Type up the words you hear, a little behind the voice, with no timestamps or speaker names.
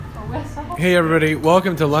Hey everybody,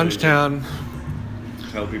 welcome to Lunchtown.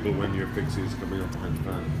 Tell people when your fixie is coming up behind the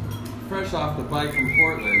van. Fresh off the bike from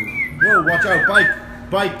Portland. Whoa, watch out,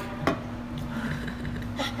 bike!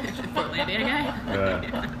 Portlandia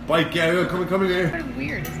guy? Bike, yeah, come in here. Kind of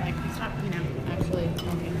weird. It's like, stop, actually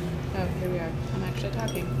talking. Oh, here we are. I'm actually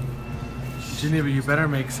talking. Geneva, you better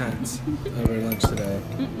make sense over lunch today.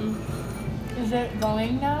 Is it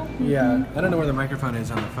going now? Yeah, I don't know where the microphone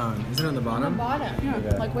is on the phone. Is it on the On bottom? the bottom. Yeah.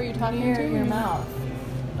 Okay. Like where you're talking Near to? your mouth.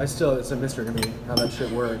 It's a mystery to me how that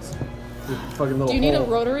shit works. The fucking little Do you need a hole.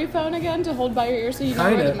 rotary phone again to hold by your ear so you know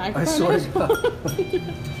where the Kinda, I microphone swear is? to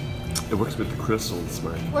God. It works with the crystals,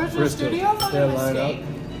 man. Where's the Crystal. studio phone Yeah, a line up. mistake?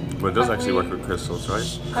 But it does Have actually we- work with crystals,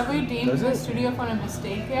 right? Have we deemed Does the it? studio phone a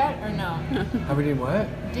mistake yet, or no? Have we done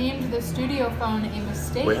what? Deemed the studio phone a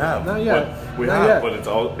mistake? We have. Not yet. But we Not have, yet.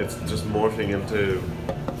 but it's just morphing into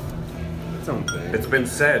Its own thing. it's been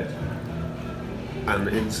said and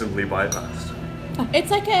instantly bypassed.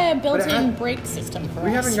 It's like a built-in had- brake system for We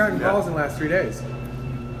us. haven't gotten Yeah. calls in the last 3 days.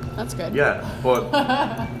 That's good. Yeah, but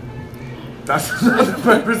that's not the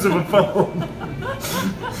purpose of a phone.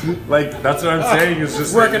 Like, that's what I'm saying. It's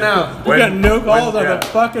just Working like, out. We got no calls on the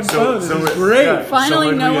fucking phone. This is great. Finally, so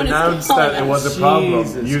when no we one is announced calling that it us. was a problem,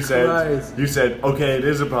 Jesus Christ. you said, okay, it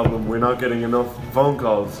is a problem. We're not getting enough phone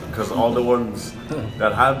calls because all the ones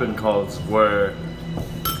that have been calls were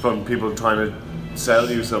from people trying to sell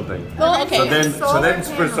you something. Well, okay. So then Solar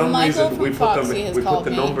for some Michael reason we from put Foxy has we put called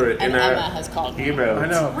the me, number in and our Emma has called me. email. I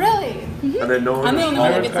know. Really? And then no one I'm the only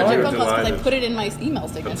one that gets responded. legit We're phone calls because I delighted. put it in my email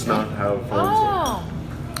That's signature. not how phones work. Oh.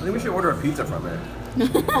 I think we should order a pizza from it.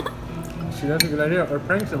 See, that's a good idea. Or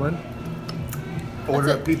prank someone Order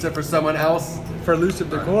a pizza for someone else. for Lucid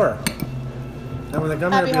Decor. And when they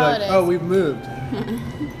come here, Happy be holidays. like, oh, we've moved.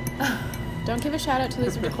 Don't give a shout out to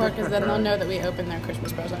Lisa Decor because then they'll know that we opened their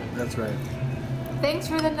Christmas present. That's right. Thanks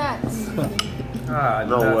for the nuts. Ah,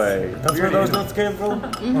 No nuts. way. That's where those nuts came from?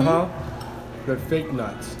 Uh-huh. They're fake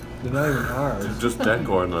nuts. They're not even ours. Just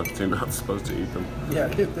decor nuts. You're not supposed to eat them. Yeah,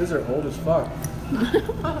 these are old as fuck.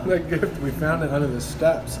 That gift, we found it under the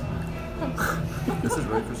steps. This is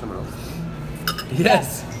really for someone else.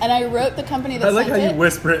 Yes. And I wrote the company that I like sent how it. you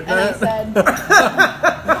whisper it, And I Matt.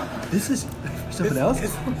 said, This is for someone else?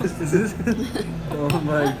 Is this? Oh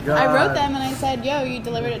my god. I wrote them and I said, yo, you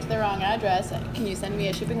delivered it to the wrong address. Can you send me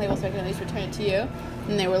a shipping label so I can at least return it to you?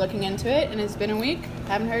 And they were looking into it, and it's been a week.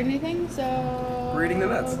 Haven't heard anything, so... We're eating the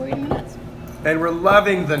nuts. We're eating the nuts. And we're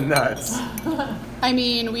loving the nuts. I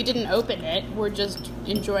mean, we didn't open it. We're just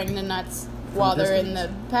enjoying the nuts while they're in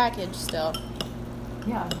the package still.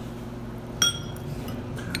 Yeah.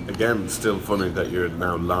 Again, still funny that you're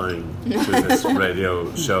now lying to this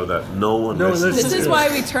radio show that no one No one listens This listens to. is why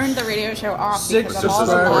we turned the radio show off, Six because of Just all as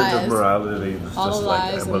the a point of lies. morality, it's All just the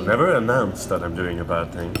like, lies I will and- never announce that I'm doing a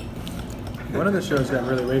bad thing. One of the shows got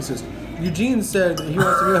really racist. Eugene said that he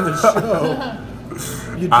wants to be on the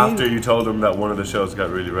show. Eugene, After you told him that one of the shows got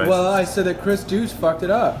really racist. Well, I said that Chris Deuce fucked it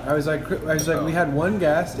up. I was like, we had one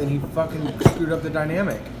guest and he fucking screwed up the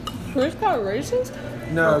dynamic. Chris got racist?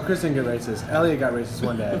 No, Chris didn't get racist. Elliot got racist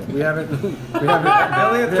one day. We haven't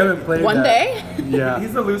played One that. day? Yeah.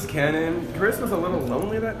 He's a loose cannon. Chris was a little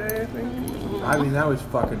lonely that day, I think. I mean, that was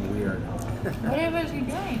fucking weird. What was he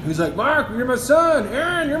doing? He's like, Mark, you're my son.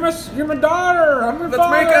 Aaron, you're my daughter. I'm your Let's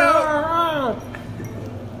father. make out.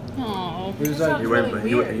 Aww. He was like, he really went,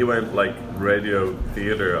 weird. he went like radio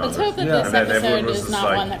theater on Let's it. hope that Yeah. this And then everyone episode was is just not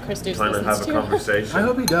like one that Chris Deuce trying to listens have a to. conversation. I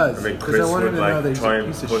hope he does. And then 'cause Chris I want him would to know like that he's try a and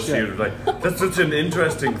piece of push shit. you like, that's such an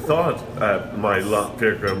interesting thought,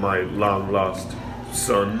 Pirker, my long lost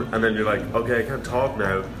son. And then you're like, okay, I can't talk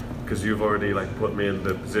now because you've already like put me in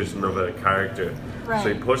the position of a character. So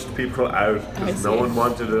he Right. pushed people out because no see. one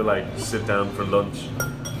wanted to like sit down for lunch.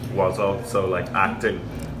 Was also like acting.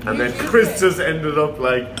 And then You Chris did. just ended up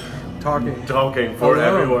like talking. for Alone.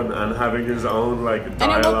 everyone and having his own like And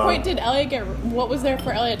dialogue. at what point did Elliot get... What was there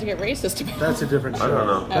for Elliot to get racist about? That's a different show. I don't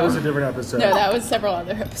know. That was a different episode. No, that was several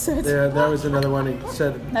other episodes. Yeah, that was another one. He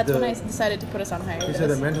said That's when I decided to put us on He hiatus. said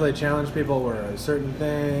that mentally challenged people were a certain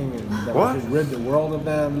thing, and that What? we should rid the world of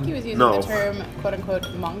them. He was using No. the term "quote unquote"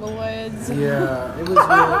 mongoloids. Yeah, it was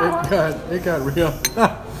real. It got real.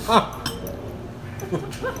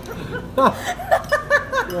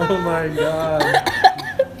 Oh my god.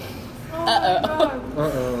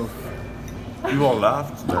 Uh-oh. You all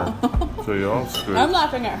laughed now, so you're all screwed. I'm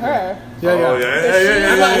laughing at her. Yeah, Oh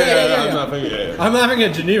yeah. I'm laughing. Yeah. I'm laughing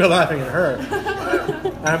at Geneva laughing at her.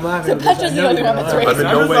 I'm laughing So Petra's because I the know only you're one that's laughing. I'm in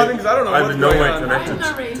I'm no just way. laughing 'cause I don't know I'm what's in no going way on. I'm connected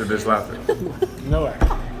not to this laughing. No way.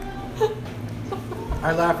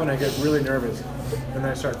 I laugh when I get really nervous and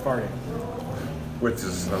then I start farting. which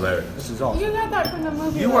is hilarious. This is You awesome. got that from the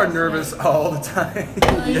movie. You are last nervous night. all the time.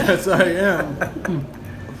 Yes, I am.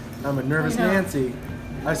 I'm a nervous I know. Nancy.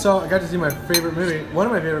 I got to see my favorite movie. One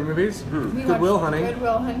of my favorite movies, We Good Will watched Hunting. Good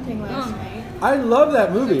Will Hunting last night. I love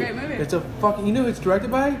that movie. great movie. It's a fucking. You know who it's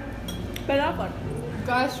directed by? Ben Affleck.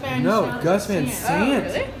 Gus Van No, Sant. Gus Van Oh, Sant.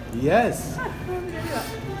 really? Yes. Oh,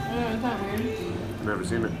 isn't that weird? Never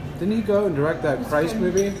seen it. Didn't he go and direct that Christ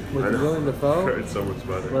movie with I know. William Dafoe? Heard so much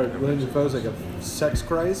about Where it. William Dafoe's like a sex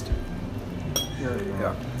Christ?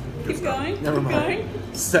 Yeah. Keep going. Never Keep mind.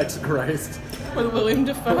 going. Sex Christ. With William Are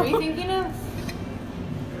Dafoe. you thinking of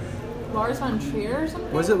Lars von Trier or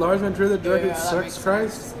something? Was it Lars von Trier that directed Yeah, that Sex makes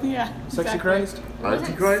Christ? Yeah. Sexy exactly. Christ? It wasn't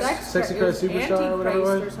Antichrist? Sexy Christ Superstar or whatever it was?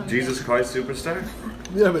 Antichrist or something. Jesus Christ Superstar?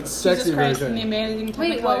 Yeah, but sexy Jesus Christ and the version. Amazing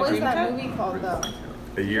Wait, what was Technicolor that Dreamcoat? movie called though?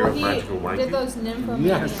 A year Well, of he magical did wanking? those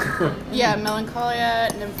Nymphomaniacs. Yes. Yeah, Melancholia,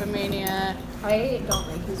 Nymphomania. I don't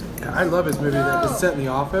like his movies. I love his movie that is set in the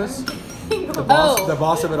office. The No. boss, Oh. the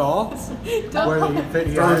boss of it all. Where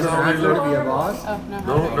he hires an actor to be a boss. Oh,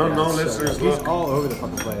 no. No, So listeners, he's look. all over the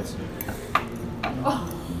fucking place.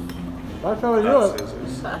 That's how we do That's it.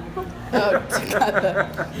 scissors. Oh, God.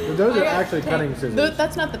 But those are actually cutting scissors.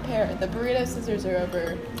 That's not the pear. The burrito scissors are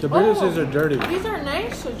over. The British Oh. scissors are dirty. These are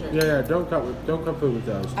nice scissors. Yeah, don't cut food with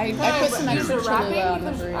those. I put some These extra are wrapping Cholula on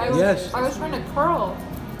the because I burrito. was, Yes. I was trying to curl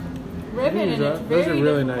ribbon and it's Those very are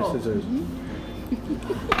really difficult. nice scissors.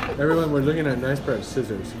 Everyone, we're looking at a nice pair of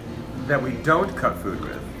scissors. That we don't cut food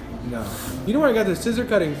with. No. You know where I got the scissor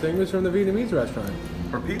cutting thing was from the Vietnamese restaurant.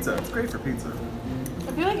 Or pizza. It's great for pizza.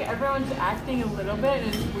 I feel like everyone's acting a little bit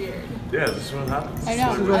and it's weird. Yeah, this is what happens. I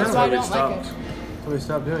know, that's why I we don't like it. stopped. So we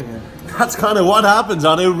stopped doing it. That's kind of what happens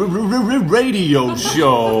on a radio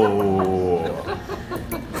show.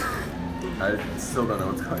 I still don't know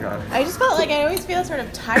what's going on. I just felt like I always feel sort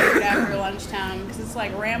of tired after lunchtime because it's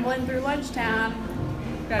like rambling through lunchtime.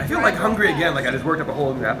 I feel like hungry again, like I just worked up a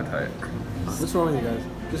whole new appetite. What's wrong with you guys?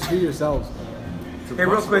 Just feed yourselves. Hey,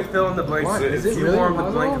 real quick, fill in the blanks. What? Is it You really formed the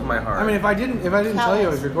impossible? blank of my heart. I mean, if I didn't tell you I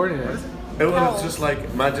was recording it. It was just like,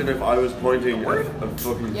 imagine if I was pointing a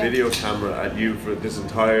fucking Yeah. video camera at you for this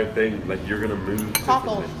entire thing, like you're gonna move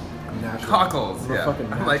Cockle. differently. I'm natural. cockles, I'm a yeah.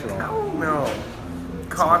 fucking I'm like, natural. oh no.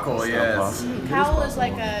 Cockle, yes. possible. Cowl is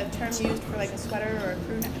like a term used for like a sweater or a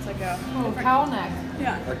crew neck. It's like a Oh, cowl neck.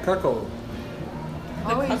 yeah. A cuckold.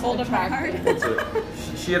 Always Cuckold of my attractive. That's it.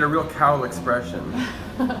 She had a real cowl expression.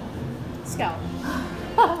 Scalp.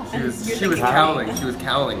 She was cowling. She was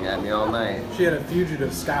cowling at me all night. She had a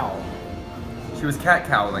fugitive scowl. She was cat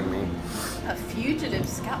cowling me. A fugitive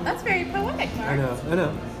scalp. That's very poetic, Mark. I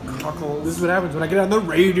know. Cockles. This is what happens when I get on the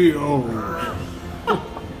radio. Is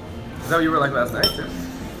that what you were like last night, too?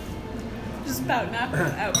 Just about knocking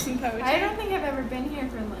out some poetry. I don't think I've ever been here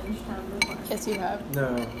for lunchtime before. Yes, you have.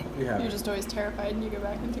 No, you You're haven't. just always terrified and you go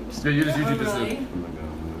back into your Yeah, you just usually just Really?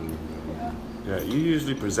 Yeah, you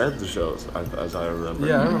usually present the shows, as I remember.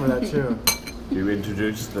 Yeah, I remember that too. You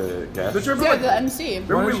introduce the guests. But remember, Yeah, like, the MC.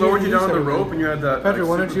 remember Why we don't you lowered you down on the introduce rope and you had that. Patrick, like,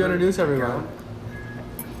 why don't you super introduce good everyone? gown?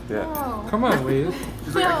 Yeah. Oh. Come on, Louise.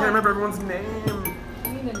 She's like, I can't remember everyone's name.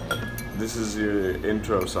 I need a knife. This is your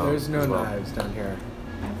intro song. There's no as well. knives down here.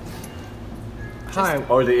 Hi.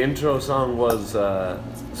 Or the intro song was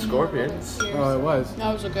Scorpions. Oh, it was.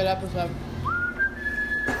 That was a good episode.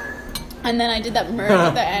 And then I did that merge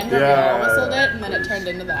at the end where we Yeah. all whistled it, and then it turned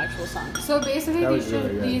into the actual song. So basically, That was really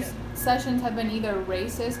good. these sessions have been either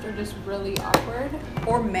racist or just really awkward.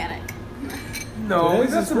 Or manic. No, Today's we've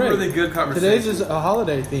had is some great. really good conversations. Today's is a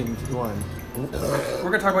holiday themed one.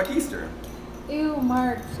 We're gonna talk about Easter. Ew,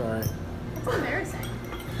 Mark. Sorry. That's embarrassing.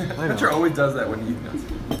 I Hunter know. always does that when you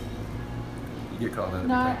get called out.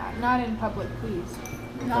 Not in public, please.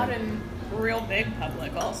 Not in real big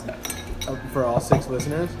public, also. For all 6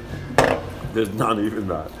 listeners, There's not even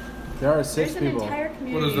that. there are 6 There's an people. entire Well,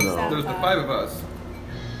 community there's in the, South there's the Pod. 5 of us.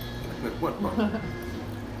 What?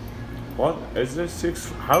 What? Is there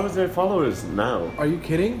 6? How is there followers now? Are you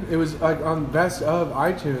kidding? It was like on best of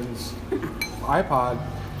iTunes, iPod,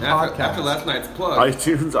 podcast. After last night's plug.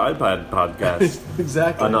 iTunes iPad podcast.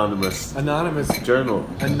 Exactly. Anonymous. Anonymous. Journal.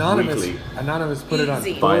 Anonymous. Weekly. Anonymous put it on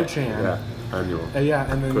Easy. 4chan. Yeah. Annual.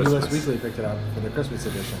 Yeah, and then Christmas. US Weekly picked it up for the Christmas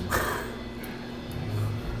edition.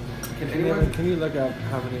 Can Can you, anyone? can you look up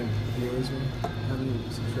how many viewers how many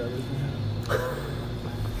subscribers we have?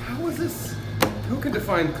 How is this? Who can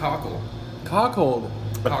define cockle? Cockhold.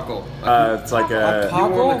 Cockle. It's like A a. You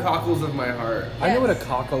cockle? warm the cockles of my heart. I know what a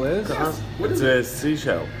cockle is. What It's is a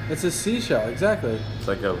seashell. It's a seashell, exactly. It's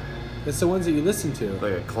like a It's the ones that you listen to.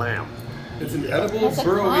 like a clam. It's an edible That's a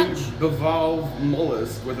burrowing conch. bivalve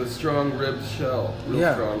mollusk with a strong ribbed shell. Real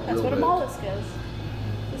Yeah. strong. That's real what a ribbed. mollusk is.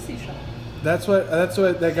 The seashell. That's what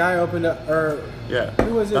that guy opened up. Or Yeah.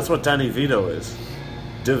 Who was it? That's what Danny Vito is.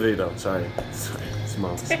 DeVito, sorry. It's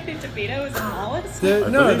Mollis. DeVito is a mollusk? the, I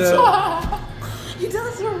no, believe the so. He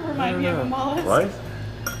does sort of remind me of a mollusk. What?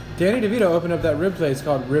 Danny DeVito opened up that rib place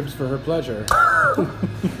called Ribs for Her Pleasure.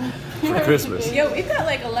 For Christmas. Yo, we've got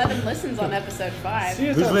like 11 listens on episode 5.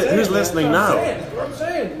 Who's listening now? That's what I'm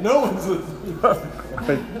saying. No one's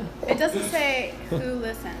listening. It doesn't say who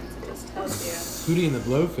listens, it just tells Hootie and the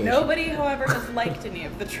you. Blowfish. Nobody, however, has liked any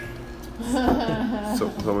of the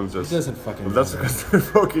So someone's just. It doesn't fucking That's matter. because they're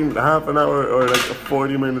fucking half an hour or like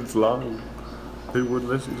 40 minutes long. Who would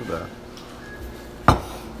listen to that?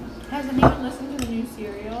 Has anyone listened to the new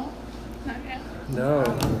serial? Not yet. No.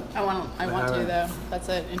 I want to though. That's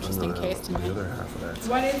an interesting case to The me. other half of that.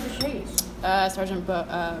 What is the case? Sergeant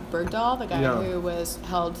Bergdahl, the guy Yeah. who was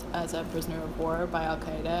held as a prisoner of war by Al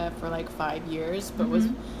Qaeda for like 5 years,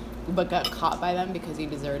 but got caught by them because he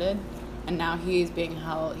deserted, and now he's being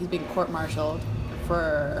court-martialed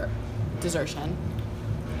for desertion,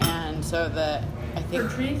 and so I For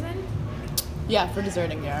think treason? for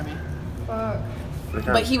deserting the army. Fuck.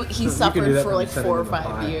 But he You can do suffered that for when like you send 4 or him in the 5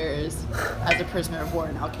 pie. years as a prisoner of war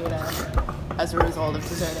in Al Qaeda as a result of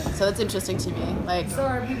deserting. So that's interesting to me. Like. So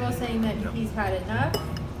are people saying that he's had enough?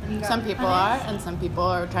 And he got Some people are, punished? and some people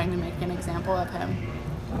are trying to make an example of him,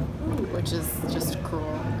 which is just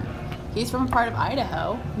cruel. He's from a part of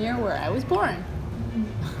Idaho, near where I was born.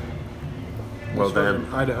 Well then,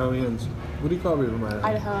 Idahoans. What do you call people from Idaho?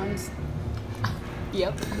 Idahoans.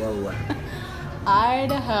 Yep. Whoa.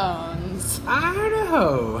 Idahoans.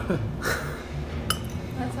 Idaho.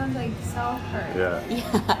 That sounds like Southport. yeah.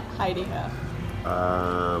 Yeah, Idaho.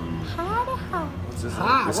 Idaho. What's his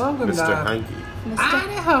Hi, name? welcome Mr. to- Hanky.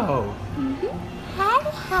 Idaho.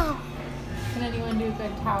 Idaho. Can anyone do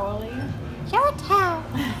good toweling? Your town.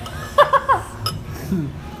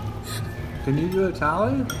 Can you do a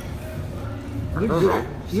tally? You're good.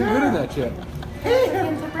 You're good at that shit.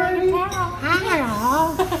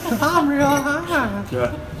 I'm real high.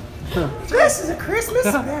 Yeah. This is a Christmas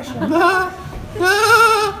special.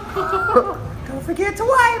 Don't forget to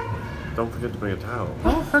wipe. Don't forget to bring a towel.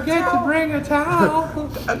 Don't forget to bring a towel.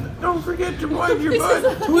 Don't forget to wipe your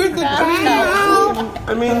butt. With the towel.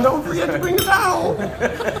 I mean, don't forget to bring a towel.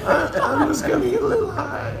 I'm just gonna get a little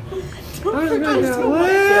high. I'm just gonna get a little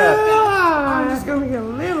I'm just gonna get a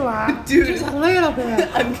little high. Dude, Just a little bit.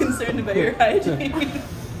 I'm concerned about your hygiene.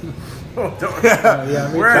 Yeah,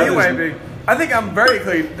 me Where are too. you wiping? I think I'm very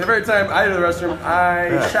clean. The very time I go to the restroom,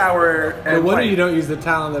 I shower and No wonder wipe. you don't use the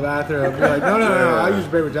towel in the bathroom. You're like, no, I use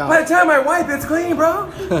paper By towel. the time I wipe, it's clean, bro.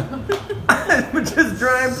 I'm just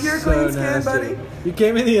dry and pure So clean skin, nasty. buddy. You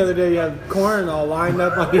came in the other day, you had corn all lined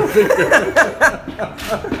up on your finger.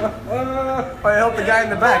 I helped the guy in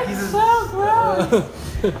the back. He's just, So gross.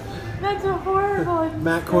 That's a horrible.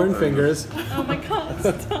 Matt Corn fingers. Oh my god,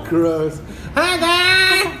 stop. Gross. Hi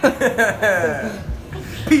guys!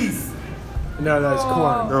 peace. No, that's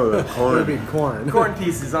corn. No, the It would be corn. corn. Corn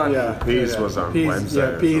pieces on. Yeah. Peas yeah. was on Peas, Wednesday Yeah,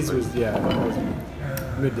 or peas something. was, that was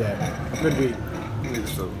midday. Midweek.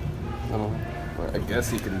 Well, I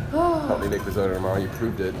guess you can help me make this order tomorrow. You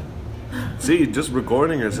proved it. See, just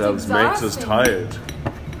recording yourselves makes us exhausting. tired,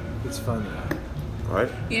 It's fun though. right?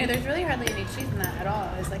 You know, there's really hardly any cheese in that at all.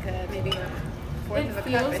 It's like maybe a fourth It of a cup.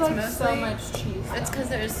 feels It's like mostly, so much cheese. It's because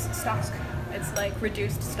there's stock. It's like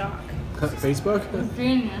reduced stock. Facebook?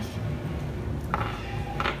 Genius.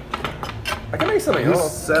 I can make something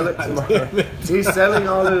else. He's selling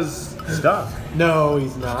all his stuff. No,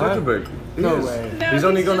 he's not. Zuckerberg. He No is. way. No, He's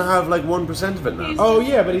only he's going to just- have like 1% of it now. He's Oh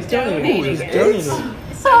yeah, but he's donating. donating He's it. donating.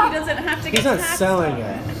 So he doesn't have to get He's not taxed selling on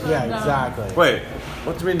it. Yeah, exactly. Wait,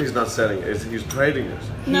 what do you mean he's not selling it? He's trading it.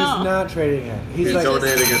 No. He's not trading it. He's He's like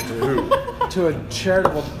donating it to who? to a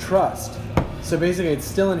charitable trust. So basically, it's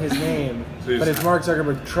still in his name, So he's- but it's Mark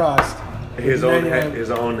Zuckerberg Trust. His with own 99 his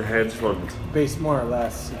own hedge fund. based more or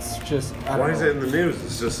less. It's just I don't Why know. is it in the news?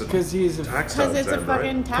 It's just a Because he's a tax Because dodge it's a then,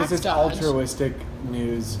 fucking right? because tax it's dodge. altruistic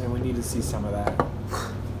news, and we need to see some of that.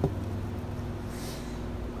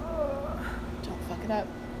 Don't fuck it up.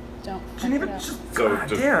 Don't fuck Can you it even up. just So God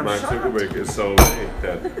just damn, Mark shut up. Zuckerberg is so rich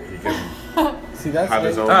that he can See, that's have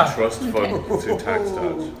his it. own trust fund to tax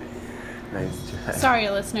dodge. Nice try. Sorry,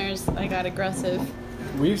 listeners. I got aggressive.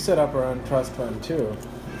 We've set up our own trust fund too.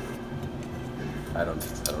 I don't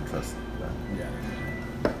trust that.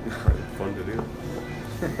 Yeah. Fun to do.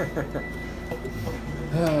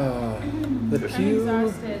 The I'm Pew.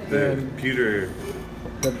 exhausted. The Pewter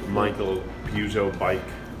The, Michael Puzo Bike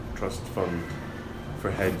Trust Fund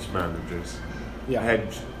for hedge managers. yeah.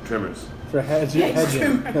 Hedge trimmers. For hedging.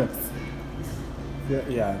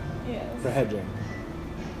 Yeah. Yes. For hedging.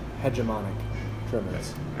 hegemonic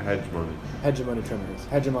trimmers. Hegemony. Hegemony trimmers.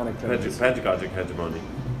 Hegemonic trimmers. Pedagogic hegemony.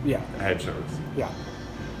 Yeah. Hedge trimmers. Yeah.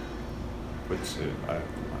 Which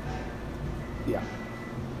Yeah.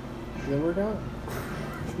 Did it work out?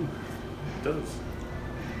 does.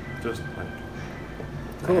 Just like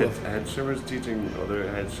Cool. hedge trimmers teaching other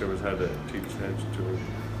hedge trimmers how to teach hedge trimmers.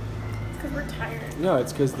 Because we're tired. No,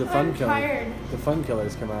 it's because the I'm tired. the fun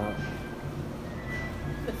killers come out.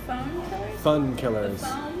 The phone killers? Fun The killers.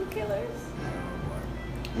 phone killers?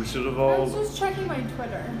 We should have I all was just checking my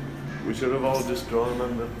Twitter. just drawn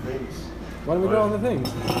on the things. Why don't we go on the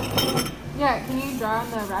things? Yeah, can you draw on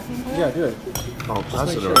the wrapping paper? Yeah, do it. Oh, pass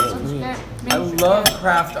Make it sure around. it's me. I love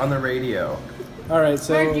craft on the radio. All right,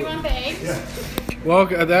 so Where do you want the eggs? well,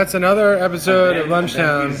 that's another episode of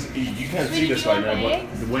Lunchtown. You can't see this right now,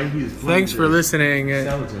 but the way he's Thanks for listening,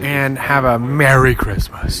 and have a Merry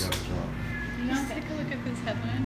Christmas.